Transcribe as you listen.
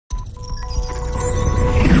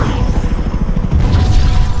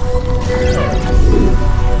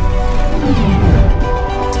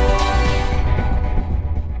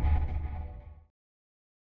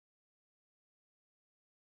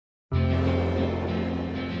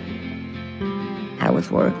How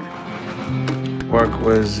was work? Work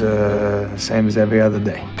was the same as every other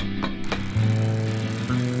day.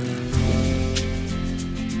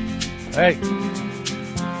 Hey.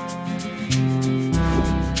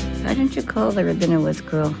 Why don't you call her a dinner with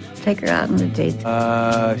girl? Take her out on a date.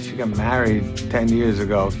 She got married 10 years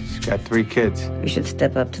ago. She's got 3 kids. You should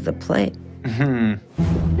step up to the plate. I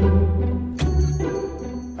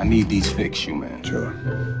need these fixed, you man. Sure.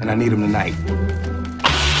 And I need them tonight.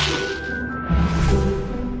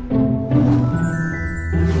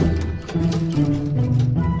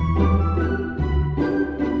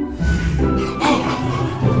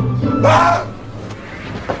 Wow.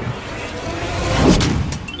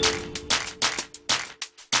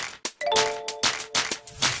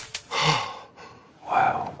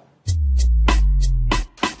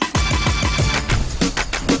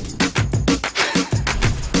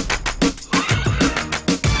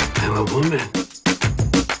 I'm a woman.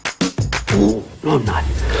 No, I'm not.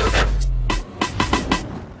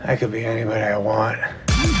 I could be anybody I want.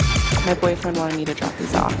 My boyfriend wanted me to drop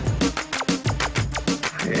these off.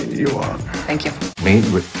 And you are. Thank you. Me?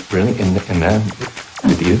 Really? In there?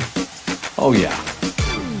 With you? Oh, yeah.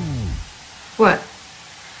 What?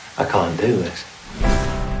 I can't do this.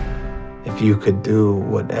 If you could do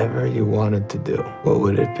whatever you wanted to do, what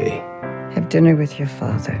would it be? Have dinner with your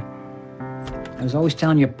father. I was always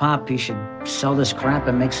telling your pop he should sell this crap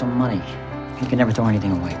and make some money. He can never throw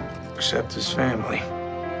anything away. Except his family.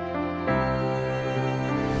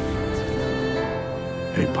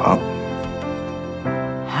 Hey, Pop.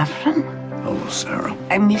 Afron, Hello, Sarah.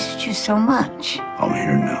 I missed you so much. I'm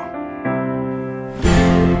here now.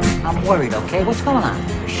 I'm worried, okay? What's going on?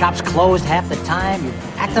 Your shop's closed half the time. You're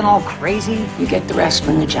acting all crazy. You get the rest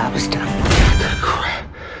when the job is done. Crap.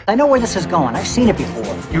 I know where this is going. I've seen it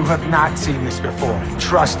before. You have not seen this before.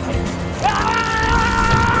 Trust me.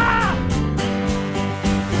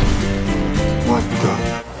 What the?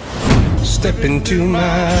 Step into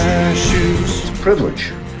my shoes. It's a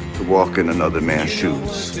privilege to walk in another man's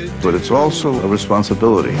shoes, but it's also a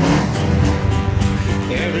responsibility.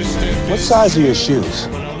 What size are your shoes?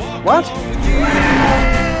 What?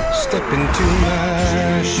 Step into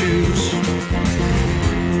my shoes.